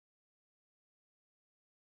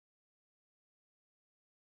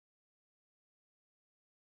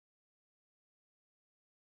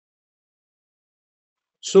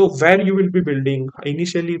So where you will be building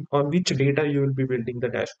initially, on which data you will be building the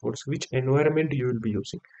dashboards, which environment you will be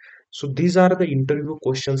using. So these are the interview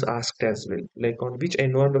questions asked as well, like on which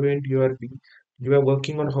environment you are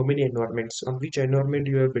working on, how many environments, on which environment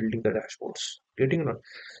you are building the dashboards. Getting on.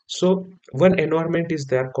 So one environment is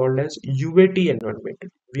there called as UAT environment.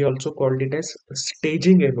 We also called it as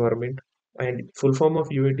staging environment, and full form of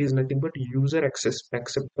UAT is nothing but user access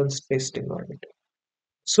acceptance test environment.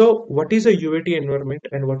 So, what is a UAT environment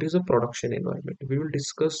and what is a production environment? We will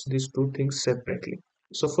discuss these two things separately.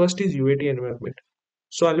 So, first is UAT environment.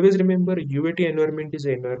 So, always remember UAT environment is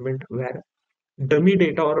an environment where dummy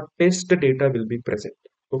data or test data will be present.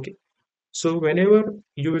 Okay. So, whenever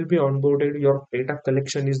you will be onboarded, your data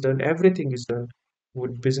collection is done, everything is done.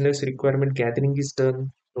 With business requirement gathering is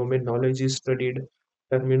done, domain knowledge is studied,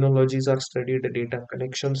 terminologies are studied, data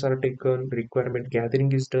connections are taken, requirement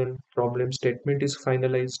gathering is done, problem statement is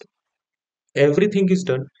finalized, everything is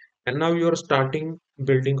done, and now you are starting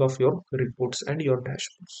building of your reports and your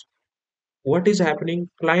dashboards. What is happening?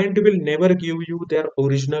 Client will never give you their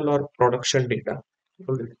original or production data.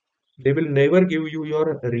 Okay. They will never give you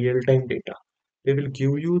your real-time data. They will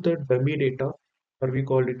give you the dummy data, or we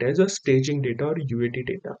call it as a staging data or UAT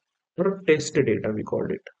data, or test data we call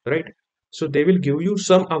it, right? So they will give you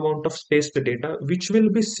some amount of test data which will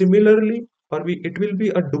be similarly, it will be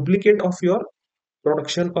a duplicate of your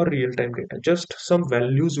production or real-time data. Just some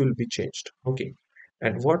values will be changed. Okay.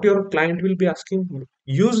 And what your client will be asking,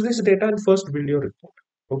 use this data and first build your report.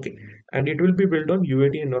 Okay. And it will be built on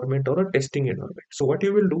UAT environment or a testing environment. So what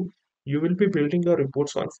you will do, you will be building your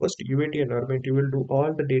reports on first UAT environment. You will do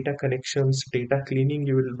all the data connections, data cleaning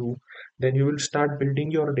you will do. Then you will start building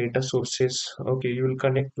your data sources. Okay. You will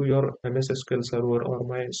connect to your MS SQL server or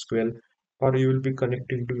MySQL, or you will be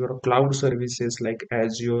connecting to your cloud services like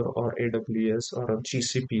Azure or AWS or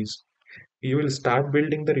GCPs. You will start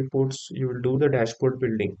building the reports, you will do the dashboard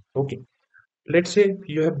building. Okay. Let's say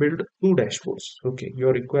you have built two dashboards. Okay.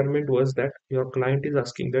 Your requirement was that your client is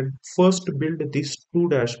asking that first build these two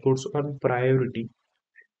dashboards on priority.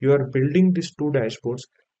 You are building these two dashboards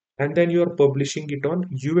and then you are publishing it on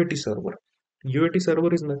UAT server. UAT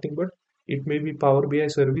server is nothing but it may be Power BI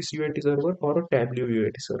service UAT server or a Tableau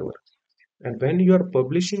UAT server. And when you are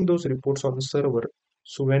publishing those reports on the server,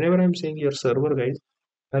 so whenever I'm saying your server, guys,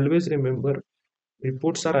 always remember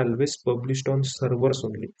reports are always published on servers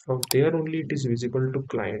only. From there only it is visible to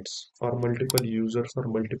clients or multiple users or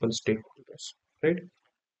multiple stakeholders, right?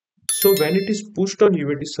 So when it is pushed on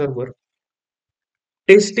UAT server,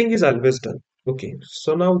 testing is always done. Okay,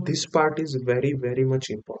 so now this part is very, very much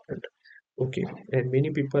important. Okay, and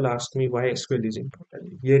many people ask me why SQL is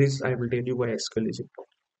important. Here is, I will tell you why SQL is important.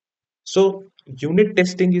 So unit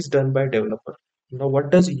testing is done by developer. Now,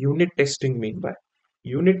 what does unit testing mean by?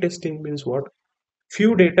 Unit testing means what?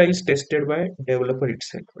 Few data is tested by developer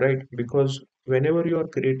itself, right? Because whenever you are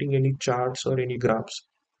creating any charts or any graphs,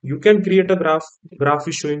 you can create a graph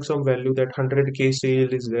is showing some value that 100k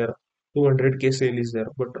sale is there, 200k sale is there.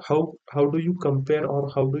 But how do you compare, or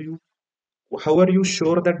how are you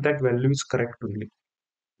sure that that value is correct only?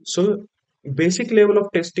 So basic level of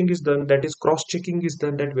testing is done, that is cross checking is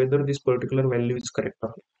done, that whether this particular value is correct or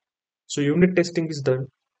not. So unit testing is done.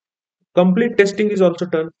 Complete testing is also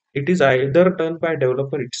done. It is either done by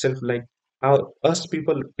developer itself, like us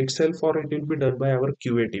people itself, or it will be done by our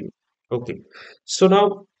QA team. Okay. So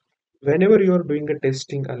now, whenever you are doing a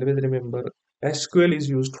testing, always remember SQL is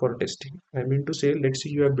used for testing. I mean to say, let's say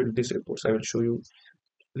you have built this reports. I will show you.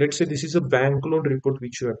 Let's say this is a bank loan report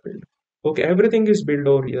which you have built. Okay, everything is built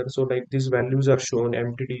over here. So like these values are shown,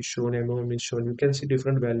 MTD is shown, MOM is shown. You can see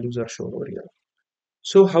different values are shown over here.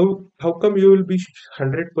 So how come you will be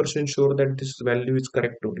 100% sure that this value is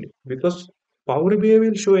correct only? Because Power BI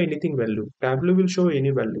will show anything value. Tableau will show any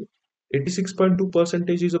value. 86.2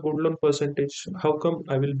 percentage is a good loan percentage. How come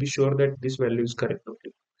I will be sure that this value is correct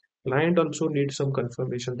only? Client also needs some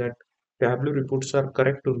confirmation that Tableau reports are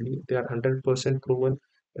correct only. They are 100% proven,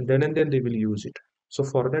 and then they will use it. So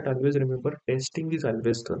for that, always remember testing is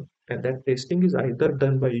always done, and that testing is either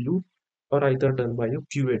done by you or either done by your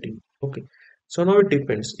QA team. Okay. So now it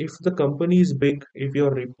depends. If the company is big, if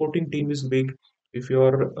your reporting team is big, if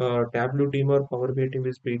your Tableau team or Power BI team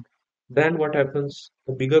is big, then what happens?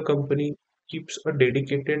 The bigger company keeps a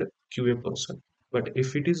dedicated QA person. But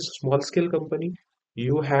if it is a small scale company,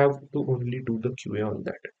 you have to only do the QA on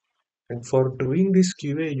that. And for doing this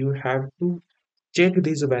QA, you have to check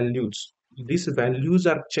these values. These values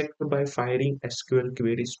are checked by firing SQL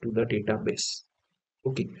queries to the database.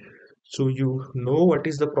 Okay. So you know what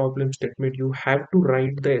is the problem statement. You have to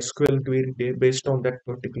write the SQL query based on that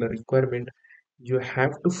particular requirement. You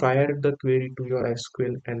have to fire the query to your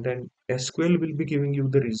SQL, and then SQL will be giving you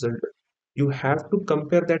the result. You have to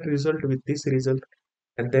compare that result with this result,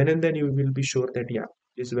 and then you will be sure that yeah,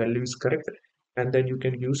 this value is correct, and then you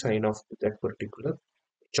can give sign off to that particular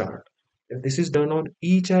chart. And this is done on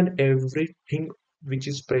each and everything which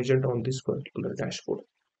is present on this particular dashboard.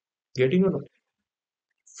 Getting or not?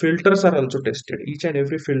 Filters are also tested. Each and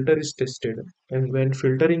every filter is tested. And when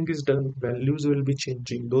filtering is done, values will be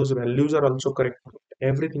changing. Those values are also correct.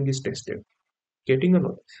 Everything is tested. Getting or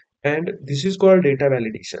not? And this is called data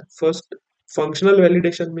validation. First, functional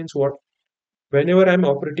validation means what? Whenever I'm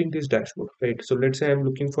operating this dashboard, right? So let's say I'm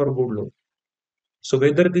looking for a good loan. So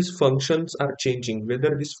whether these functions are changing,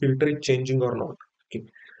 whether this filter is changing or not. Okay.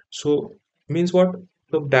 So means what?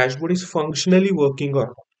 The dashboard is functionally working or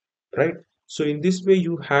not, right? So in this way,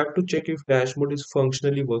 you have to check if dashboard is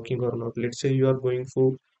functionally working or not. Let's say you are going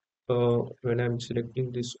for when I'm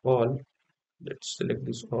selecting this all, let's select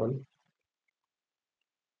this all,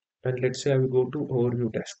 and let's say I will go to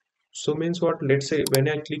overview dashboard. So means what? Let's say when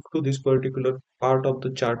I click to this particular part of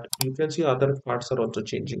the chart, you can see other parts are also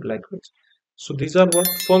changing likewise. So these are what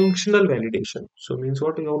functional validation. So means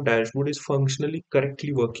what your dashboard is functionally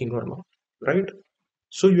correctly working or not, right?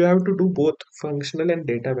 So you have to do both functional and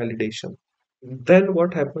data validation. Then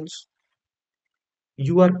what happens?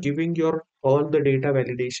 You are giving your all the data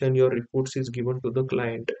validation, your reports is given to the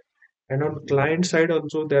client, and on client side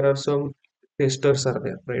also there are some testers are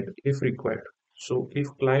there, right, if required. So if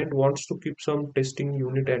client wants to keep some testing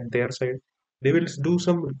unit at their side, they will do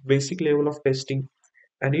some basic level of testing,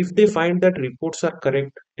 and if they find that reports are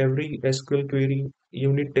correct, every SQL query,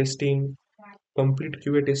 unit testing, complete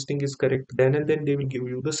QA testing is correct, then and then they will give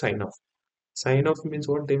you the sign off. Sign off means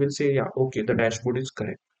what? They will say, yeah, okay, the dashboard is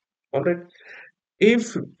correct. All right.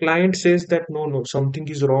 If client says that no, something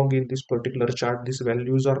is wrong in this particular chart, these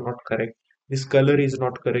values are not correct, this color is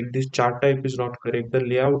not correct, this chart type is not correct, the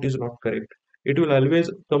layout is not correct, it will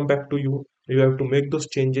always come back to you. You have to make those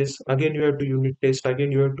changes. Again, you have to unit test.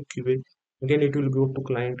 Again, you have to QA. Again, it will go to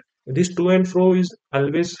client. This to and fro is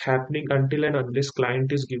always happening until and unless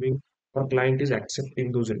client is giving or client is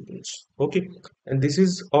accepting those reports. Okay, and this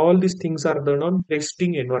is all these things are done on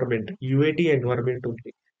testing environment, UAT environment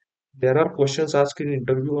only. There are questions asked in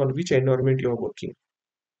interview on which environment you are working.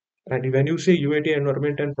 And when you say UAT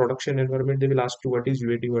environment and production environment, they will ask you what is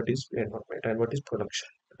UAT, what is environment, and what is production,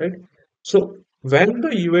 right? So when the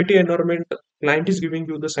UAT environment client is giving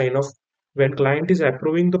you the sign off, when client is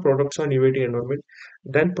approving the products on UAT environment,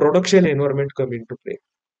 then production environment come into play.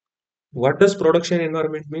 What does production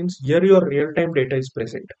environment means? Here your real-time data is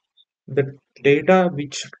present. The data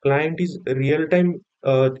which client is real-time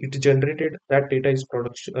it generated, that data is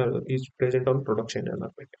production is present on production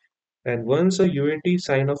environment. And once a UAT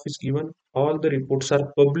sign off is given, all the reports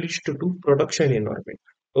are published to production environment.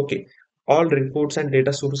 Okay, all reports and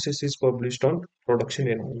data sources is published on production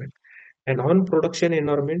environment. And on production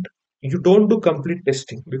environment, you don't do complete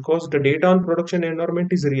testing because the data on production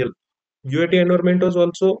environment is real. UAT environment was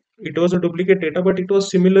also, it was a duplicate data, but it was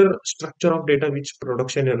similar structure of data which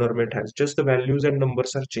production environment has. Just the values and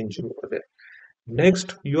numbers are changing over there.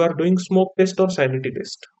 Next, you are doing smoke test or sanity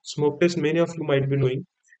test. Smoke test, many of you might be knowing.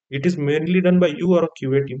 It is mainly done by you or a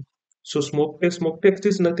QA team. So smoke test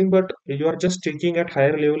is nothing but you are just checking at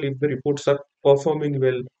higher level if the reports are performing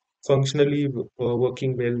well, functionally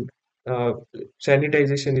working well. Uh,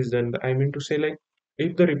 Sanitization is done. I mean to say, like,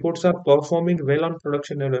 if the reports are performing well on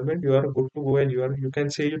production environment, you are good to go, and you can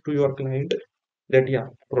say to your client that yeah,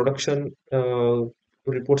 production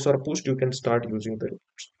reports are pushed. You can start using the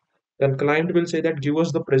reports. Then client will say that give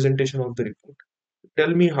us the presentation of the report. Tell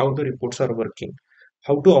me how the reports are working,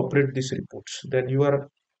 how to operate these reports. Then you are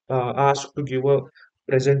asked to give a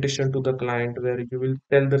presentation to the client where you will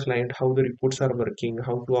tell the client how the reports are working,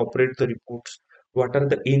 how to operate the reports, what are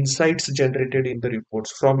the insights generated in the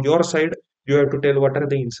reports. From your side, you have to tell what are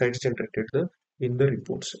the insights generated in the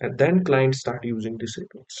reports, and then clients start using these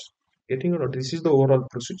reports. Getting or not? This is the overall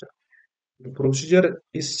procedure. The procedure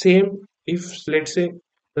is same if let's say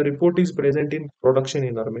the report is present in production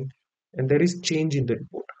environment and there is change in the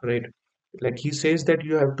report, right? Like he says that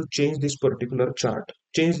you have to change this particular chart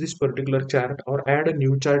or add a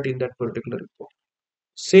new chart in that particular report.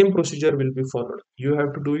 Same procedure will be followed. You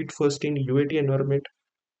have to do it first in UAT environment,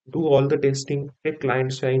 do all the testing, take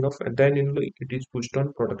client sign off, and then it is pushed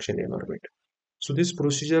on production environment. So these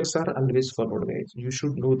procedures are always followed, guys. You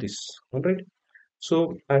should know this. All right.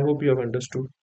 So I hope you have understood.